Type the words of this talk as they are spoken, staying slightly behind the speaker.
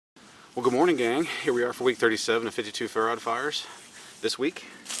Well, good morning, gang. Here we are for week 37 of 52 Ferro Fires. This week,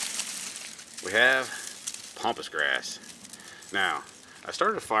 we have Pampas Grass. Now, I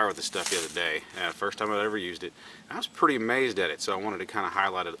started a fire with this stuff the other day, first time I'd ever used it. I was pretty amazed at it, so I wanted to kind of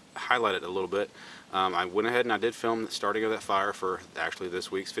highlight it a little bit. I went ahead and I did film the starting of that fire for actually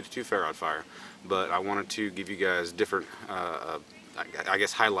this week's 52 Ferro Fire, but I wanted to give you guys different, I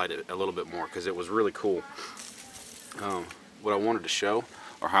guess highlight it a little bit more because it was really cool. What I wanted to show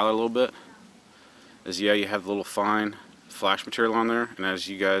or highlight a little bit is, yeah, you have the little fine flash material on there, and as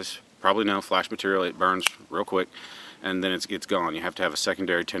you guys probably know, flash material, it burns real quick and then it's gone. You have to have a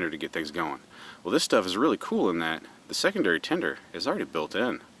secondary tinder to get things going. Well, this stuff is really cool in that the secondary tinder is already built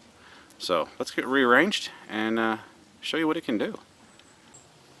in. So let's get rearranged and show you what it can do.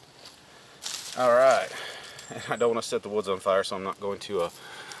 Alright, I don't want to set the woods on fire, so I'm not going to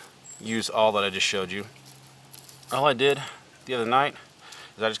use all that I just showed you. All I did the other night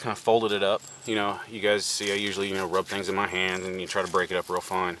is I just kind of folded it up. You know, you guys see I usually, rub things in my hands and you try to break it up real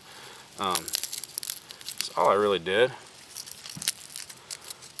fine. That's all I really did.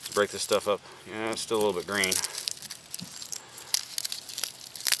 Let's break this stuff up. Yeah, it's still a little bit green.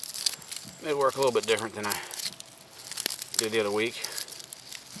 It'd work a little bit different than I did the other week.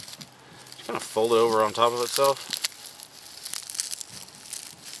 Just kind of fold it over on top of itself.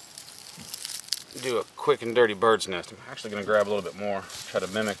 Do a quick and dirty bird's nest. I'm actually going to grab a little bit more, try to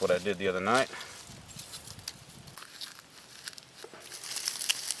mimic what I did the other night.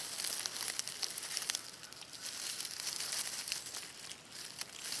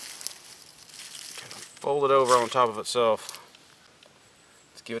 Kind of fold it over on top of itself.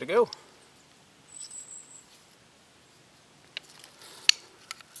 Let's give it a go.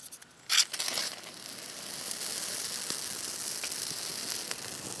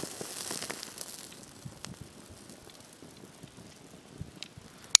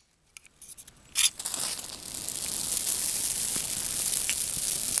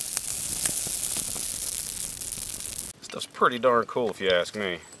 Stuff's pretty darn cool if you ask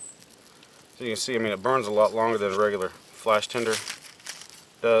me. So you can see, I mean, it burns a lot longer than a regular flash tinder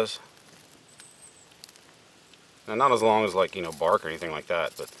does. Now, not as long as like, bark or anything like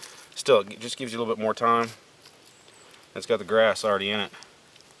that, but still, it just gives you a little bit more time. It's got the grass already in it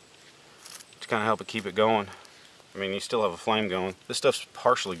to kind of help it keep it going. I mean, you still have a flame going. This stuff's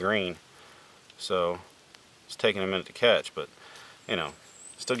partially green, so it's taking a minute to catch, but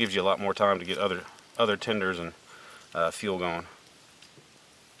still gives you a lot more time to get other tinders and fuel going.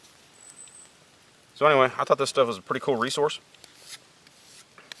 So anyway, I thought this stuff was a pretty cool resource,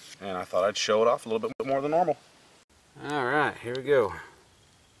 and I thought I'd show it off a little bit more than normal. Alright, here we go.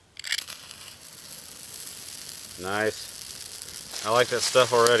 Nice. I like that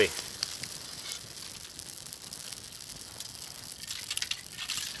stuff already.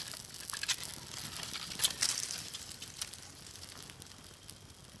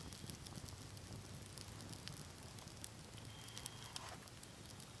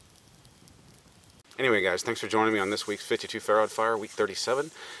 Anyway, guys, thanks for joining me on this week's 52 Ferro Fire, week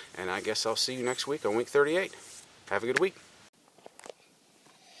 37, and I guess I'll see you next week on week 38. Have a good week.